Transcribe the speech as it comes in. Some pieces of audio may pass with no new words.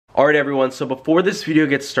Alright everyone, so before this video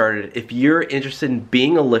gets started, if you're interested in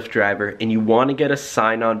being a Lyft driver and you want to get a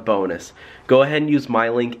sign-on bonus, go ahead and use my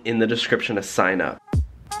link in the description to sign up.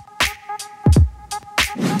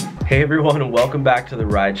 Hey everyone, and welcome back to the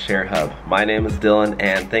Rideshare Hub. My name is Dylan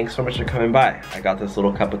and thanks so much for coming by. I got this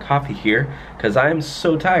little cup of coffee here because I am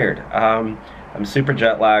so tired. I'm super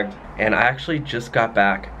jet lagged and I actually just got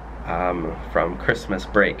back from Christmas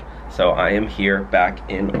break. So I am here back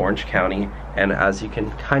in Orange County, and as you can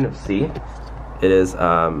kind of see, it is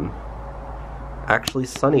actually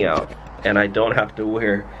sunny out and I don't have to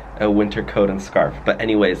wear a winter coat and scarf. But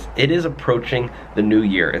anyways, it is approaching the new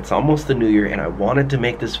year. It's almost the new year and I wanted to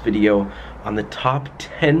make this video on the top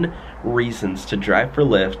 10 reasons to drive for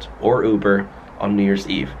Lyft or Uber on New Year's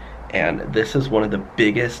Eve. And this is one of the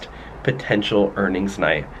biggest potential earnings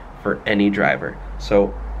night for any driver.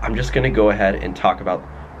 So I'm just gonna go ahead and talk about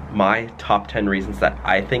my top 10 reasons that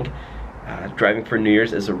I think driving for New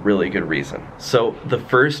Year's is a really good reason. So the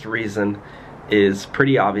first reason is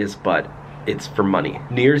pretty obvious, but it's for money.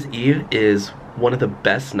 New Year's Eve is one of the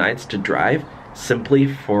best nights to drive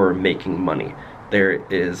simply for making money. There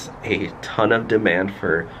is a ton of demand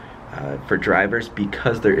for drivers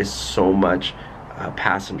because there is so much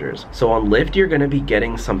passengers. So on Lyft, you're going to be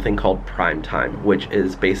getting something called prime time, which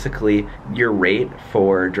is basically your rate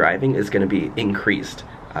for driving is going to be increased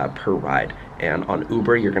per ride. And on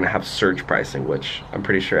Uber, you're going to have surge pricing, which I'm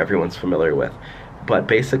pretty sure everyone's familiar with. But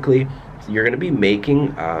basically, you're going to be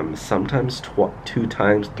making sometimes 2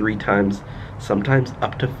 times, 3 times, sometimes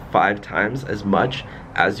up to 5 times as much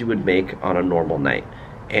as you would make on a normal night.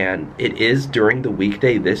 And it is during the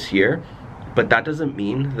weekday this year, but that doesn't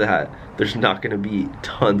mean that there's not going to be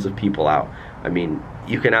tons of people out. I mean,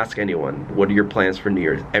 you can ask anyone, what are your plans for New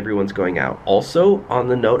Year's? Everyone's going out. Also, on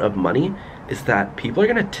the note of money, is that people are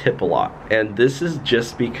going to tip a lot. And this is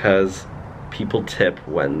just because people tip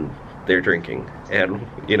when they're drinking. And,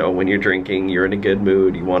 you know, when you're drinking, you're in a good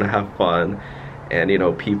mood, you want to have fun. And, you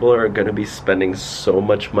know, people are going to be spending so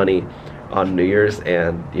much money on New Year's,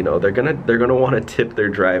 and, you know, they're going to want to tip their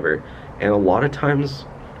driver. And a lot of times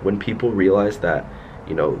when people realize that,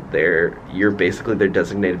 you know, you're basically their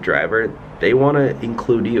designated driver, they want to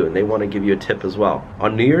include you and they want to give you a tip as well.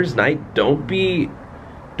 On New Year's night, don't be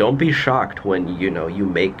shocked when, you know, you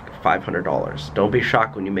make $500. Don't be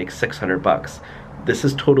shocked when you make 600 bucks. This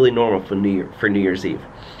is totally normal for New Year's Eve.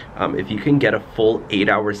 If you can get a full 8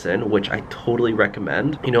 hours in, which I totally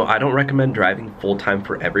recommend. You know, I don't recommend driving full-time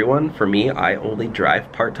for everyone. For me, I only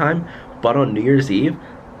drive part-time, but on New Year's Eve,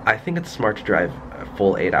 I think it's smart to drive a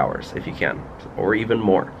full 8 hours if you can, or even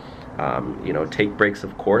more. You know, take breaks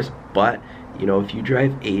of course, but you know, if you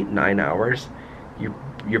drive 8-9 hours,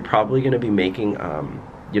 you're probably going to be making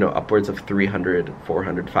you know, upwards of $300,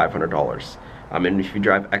 $400, $500. And if you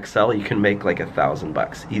drive XL, you can make like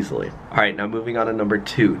 $1,000 easily. All right, now moving on to number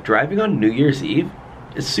 2. Driving on New Year's Eve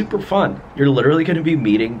is super fun. You're literally going to be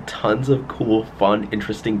meeting tons of cool, fun,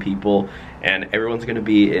 interesting people, and everyone's going to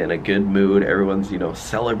be in a good mood. Everyone's, you know,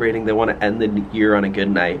 celebrating. They want to end the year on a good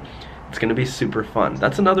night. It's going to be super fun.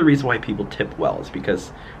 That's another reason why people tip well, is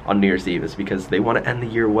because on New Year's Eve, is because they want to end the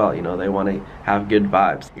year well. You know, they want to have good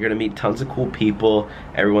vibes. You're going to meet tons of cool people.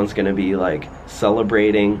 Everyone's going to be like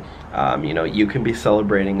celebrating. You know, you can be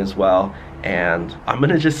celebrating as well. And I'm going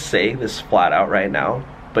to just say this flat out right now,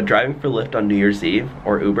 but driving for Lyft on New Year's Eve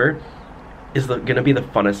or Uber is going to be the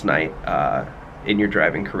funnest night in your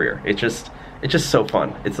driving career. It's just so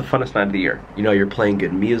fun. It's the funnest night of the year. You know, you're playing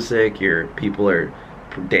good music, people are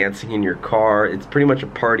dancing in your car. It's pretty much a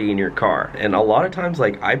party in your car. And a lot of times,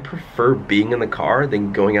 like, I prefer being in the car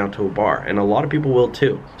than going out to a bar, and a lot of people will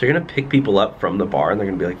too. So you're gonna pick people up from the bar and they're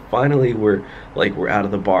gonna be like, finally we're out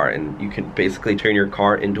of the bar. And you can basically turn your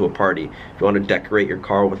car into a party. If you want to decorate your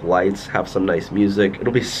car with lights, have some nice music,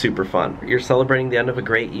 it'll be super fun. You're celebrating the end of a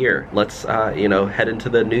great year. Let's you know, head into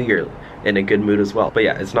the new year in a good mood as well. But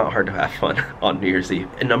yeah, it's not hard to have fun on New Year's Eve.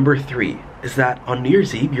 And number 3 is that on New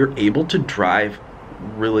Year's Eve, you're able to drive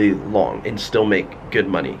really long and still make good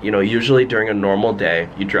money. You know, usually during a normal day,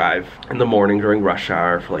 you drive in the morning during rush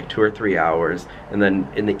hour for like 2 or 3 hours, and then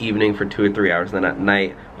in the evening for 2 or 3 hours, and then at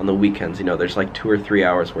night on the weekends, you know, there's like 2 or 3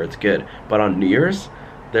 hours where it's good. But on New Year's,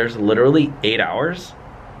 there's literally 8 hours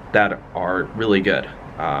that are really good.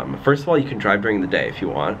 First of all, you can drive during the day if you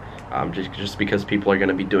want, just because people are going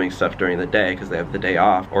to be doing stuff during the day because they have the day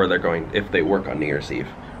off, or they're going, if they work on New Year's Eve,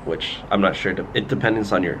 which I'm not sure. It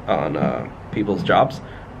depends on people's jobs,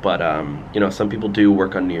 but you know, some people do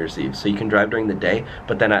work on New Year's Eve, so you can drive during the day,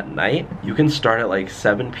 but then at night you can start at like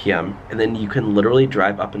 7 p.m. and then you can literally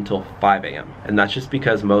drive up until 5 a.m. and that's just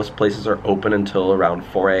because most places are open until around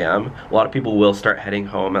 4 a.m. A lot of people will start heading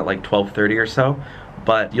home at like 12:30 or so,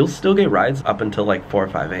 but you'll still get rides up until like 4 or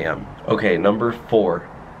 5 a.m. Okay, number 4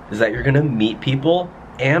 is that you're gonna meet people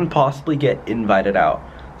and possibly get invited out.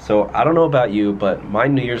 So I don't know about you, but my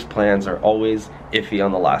New Year's plans are always iffy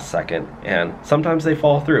on the last second, and sometimes they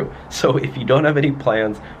fall through. So if you don't have any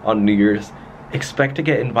plans on New Year's, expect to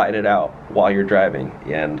get invited out while you're driving.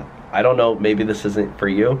 And I don't know, maybe this isn't for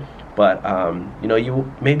you, but you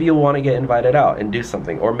know, maybe you'll want to get invited out and do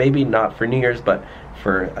something, or maybe not for New Year's, but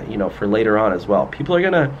for for later on as well.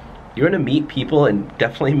 You're gonna meet people and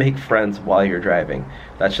definitely make friends while you're driving.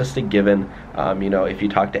 That's just a given. You know, if you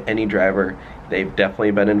talk to any driver, they've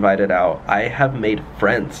definitely been invited out. I have made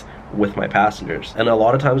friends with my passengers, and a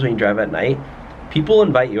lot of times when you drive at night, people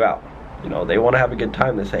invite you out. You know, they want to have a good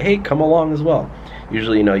time. They say, hey, come along as well.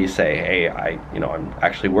 Usually, you know, you say, hey, I'm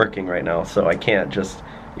actually working right now, so I can't just,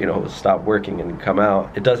 you know, stop working and come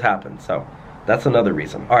out. It does happen, so that's another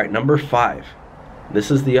reason. All right, number 5.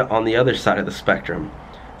 This is on the other side of the spectrum,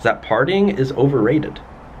 is that partying is overrated.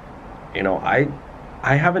 You know, I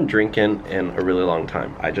haven't drinking in a really long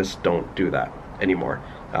time. I just don't do that anymore.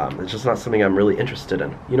 It's just not something I'm really interested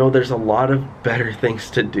in. You know, there's a lot of better things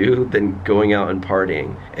to do than going out and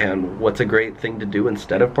partying. And what's a great thing to do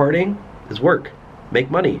instead of partying is work, make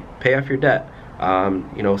money, pay off your debt.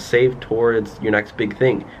 You know, save towards your next big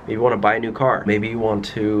thing. Maybe you want to buy a new car. Maybe you want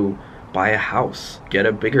to buy a house, get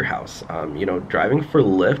a bigger house. You know, driving for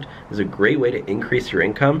Lyft is a great way to increase your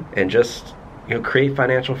income and just, you know, create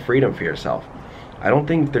financial freedom for yourself. I don't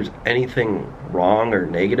think there's anything wrong or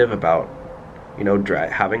negative about, you know,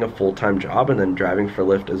 having a full-time job and then driving for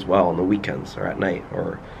Lyft as well on the weekends or at night,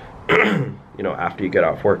 or you know, after you get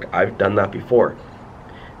off work. I've done that before,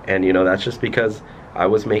 and you know, that's just because I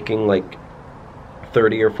was making like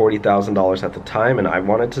 $30,000 or $40,000 at the time, and I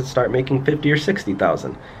wanted to start making $50,000 or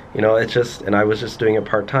 $60,000. You know, it's just, and I was just doing it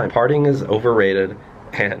part-time. Partying is overrated,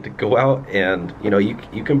 and go out and, you know,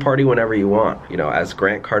 you can party whenever you want. You know, as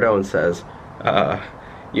Grant Cardone says,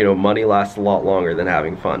 you know, money lasts a lot longer than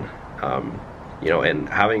having fun. You know, and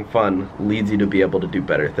having fun leads you to be able to do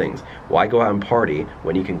better things. Why go out and party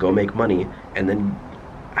when you can go make money and then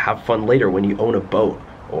have fun later when you own a boat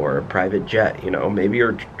or a private jet? You know, maybe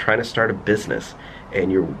you're trying to start a business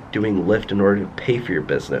and you're doing Lyft in order to pay for your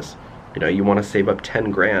business. You know, you want to save up 10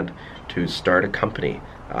 grand to start a company.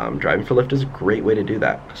 Driving for Lyft is a great way to do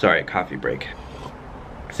that. Sorry, coffee break.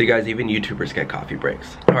 See guys, even YouTubers get coffee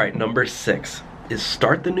breaks. All right, number 6 is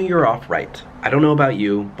start the new year off right. I don't know about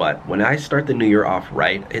you, but when I start the new year off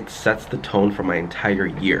right, it sets the tone for my entire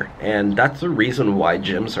year. And that's the reason why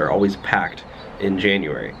gyms are always packed in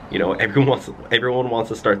January. You know, everyone wants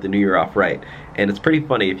to start the new year off right. And it's pretty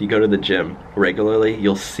funny, if you go to the gym regularly,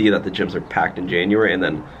 you'll see that the gyms are packed in January, and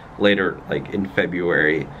then later, like in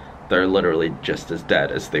February, they're literally just as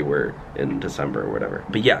dead as they were in December or whatever.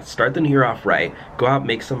 But yeah, start the new year off right, go out,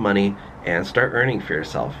 make some money, and start earning for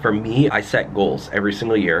yourself. For me, I set goals every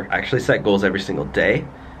single year. I actually set goals every single day.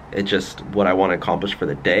 It's just what I want to accomplish for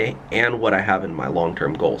the day and what I have in my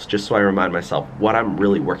long-term goals, just so I remind myself what I'm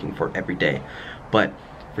really working for every day. But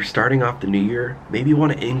for starting off the new year, maybe you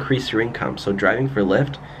want to increase your income. So driving for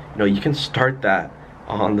Lyft, you know, you can start that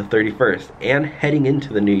on the 31st and heading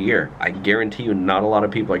into the new year. I guarantee you not a lot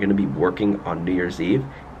of people are going to be working on New Year's Eve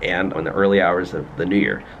and on the early hours of the new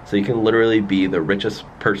year. So you can literally be the richest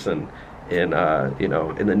person in you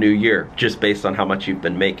know, in the new year, just based on how much you've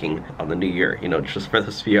been making on the new year, you know, just for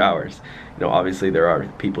those few hours. You know, obviously there are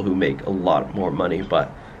people who make a lot more money,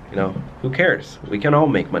 but you know, who cares? We can all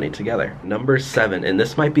make money together. Number 7, and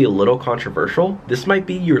this might be a little controversial, this might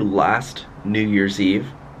be your last New Year's Eve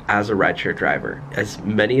as a rideshare driver. As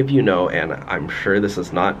many of you know, and I'm sure this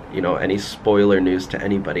is not, you know, any spoiler news to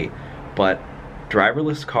anybody, but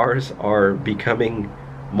driverless cars are becoming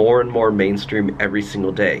more and more mainstream every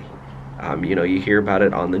single day. You know, you hear about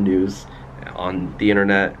it on the news, on the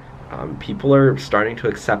internet. People are starting to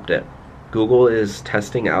accept it. Google is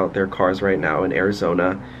testing out their cars right now in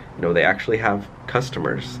Arizona. You know, they actually have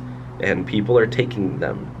customers and people are taking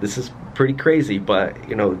them. This is pretty crazy, but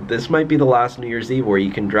you know, this might be the last New Year's Eve where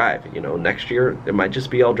you can drive. You know, next year it might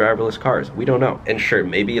just be all driverless cars. We don't know. And sure,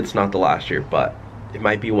 maybe it's not the last year, but it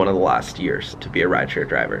might be one of the last years to be a rideshare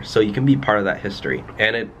driver. So you can be part of that history,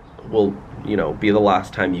 and it will, you know, be the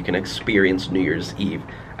last time you can experience New Year's Eve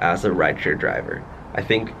as a rideshare driver. I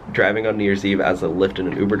think driving on New Year's Eve as a Lyft and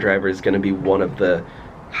an Uber driver is going to be one of the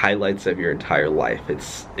highlights of your entire life.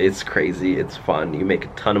 It's crazy, it's fun, you make a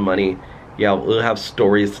ton of money. Yeah, we'll have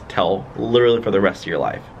stories to tell literally for the rest of your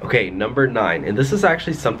life. Okay, number 9, and this is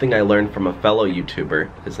actually something I learned from a fellow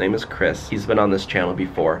YouTuber. His name is Chris. He's been on this channel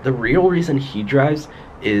before. The real reason he drives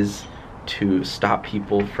is to stop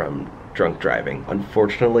people from drunk driving.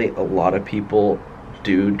 Unfortunately, a lot of people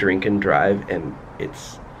do drink and drive, and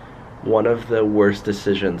it's one of the worst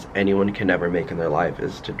decisions anyone can ever make in their life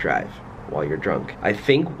is to drive while you're drunk. I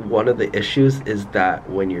think one of the issues is that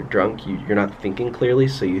when you're drunk, you're not thinking clearly,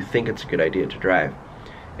 so you think it's a good idea to drive.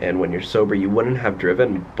 And when you're sober, you wouldn't have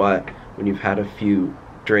driven, but when you've had a few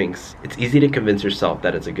drinks, it's easy to convince yourself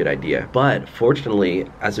that it's a good idea. But fortunately,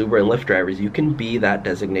 as Uber and Lyft drivers, you can be that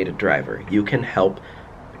designated driver. You can help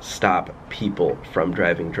stop people from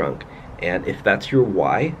driving drunk. And if that's your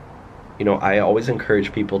why, you know, I always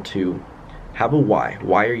encourage people to have a why.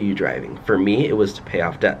 Why are you driving? For me, it was to pay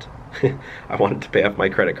off debt. I wanted to pay off my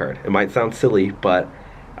credit card. It might sound silly, but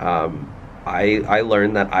I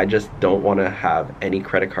learned that I just don't want to have any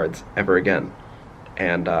credit cards ever again.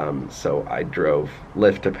 And so I drove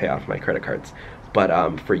Lyft to pay off my credit cards.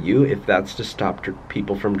 But for you, if that's to stop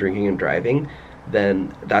people from drinking and driving,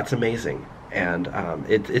 then that's amazing. And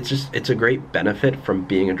it's a great benefit from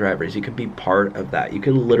being a driver, is you can be part of that. You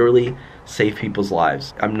can literally save people's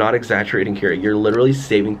lives. I'm not exaggerating here. You're literally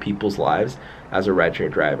saving people's lives as a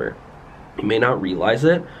rideshare driver. You may not realize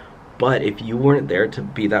it, but if you weren't there to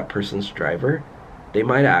be that person's driver, they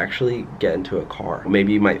might actually get into a car.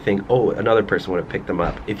 Maybe you might think, oh, another person would have picked them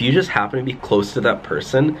up. If you just happen to be close to that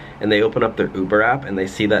person and they open up their Uber app and they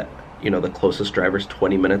see that, you know, the closest driver's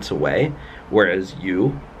 20 minutes away, whereas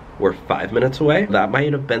you were 5 minutes away, that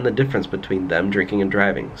might have been the difference between them drinking and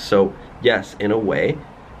driving. So yes, in a way,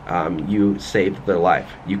 you saved their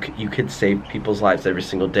life. You could save people's lives every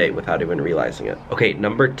single day without even realizing it. Okay,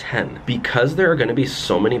 number 10. Because there are gonna be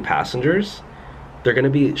so many passengers, there are gonna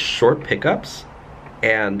be short pickups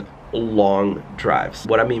and long drives.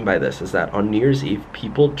 What I mean by this is that on New Year's Eve,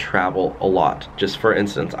 people travel a lot. Just for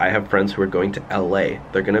instance, I have friends who are going to LA.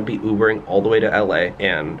 They're gonna be Ubering all the way to LA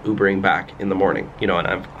and Ubering back in the morning. You know,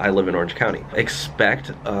 and I live in Orange County.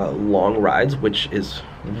 Expect long rides, which is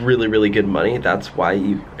really, really good money. That's why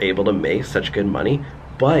you're able to make such good money.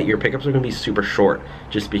 But your pickups are gonna be super short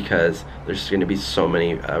just because there's gonna be so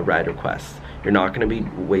many ride requests. You're not gonna be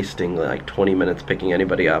wasting like 20 minutes picking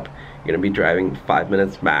anybody up. You're gonna be driving 5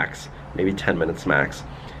 minutes max, maybe 10 minutes max,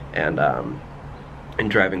 and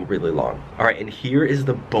driving really long. All right, and here is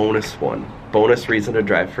the bonus one. Bonus reason to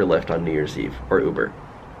drive for Lyft on New Year's Eve or Uber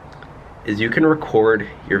is you can record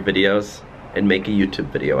your videos and make a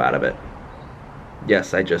YouTube video out of it.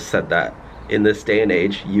 Yes, I just said that. In this day and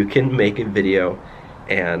age, you can make a video,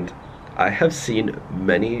 and I have seen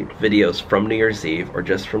many videos from New Year's Eve or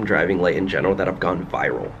just from driving late in general that have gone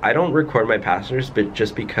viral. I don't record my passengers, but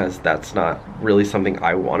just because that's not really something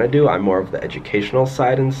I want to do. I'm more of the educational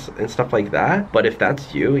side and stuff like that. But if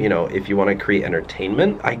that's you, you know, if you want to create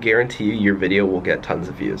entertainment, I guarantee you your video will get tons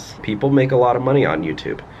of views. People make a lot of money on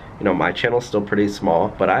YouTube. You know, my channel's still pretty small,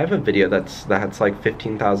 but I have a video that's like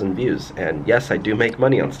 15,000 views. And yes, I do make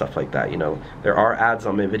money on stuff like that. You know, there are ads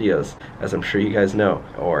on my videos, as I'm sure you guys know,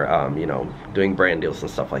 or, you know, doing brand deals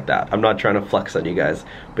and stuff like that. I'm not trying to flex on you guys,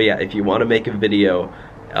 but yeah, if you want to make a video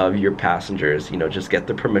of your passengers, you know, just get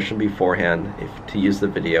the permission beforehand to use the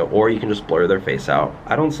video, or you can just blur their face out.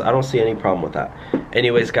 I don't see any problem with that.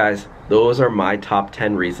 Anyways, guys, those are my top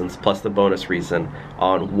 10 reasons plus the bonus reason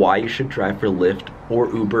on why you should drive for Lyft or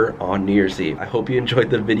Uber on New Year's Eve. I hope you enjoyed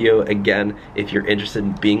the video. Again, if you're interested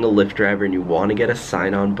in being a Lyft driver and you want to get a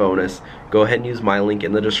sign-on bonus, go ahead and use my link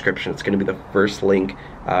in the description. It's going to be the first link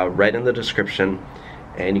right in the description,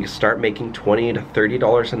 and you can start making $20 to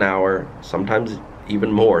 $30 an hour, sometimes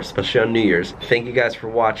even more, especially on New Year's. Thank you guys for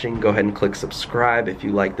watching. Go ahead and click subscribe if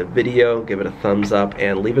you liked the video, give it a thumbs up,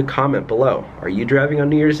 and leave a comment below. Are you driving on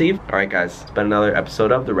New Year's Eve? Alright guys, it's been another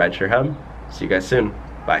episode of the Rideshare Hub. See you guys soon.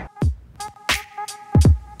 Bye.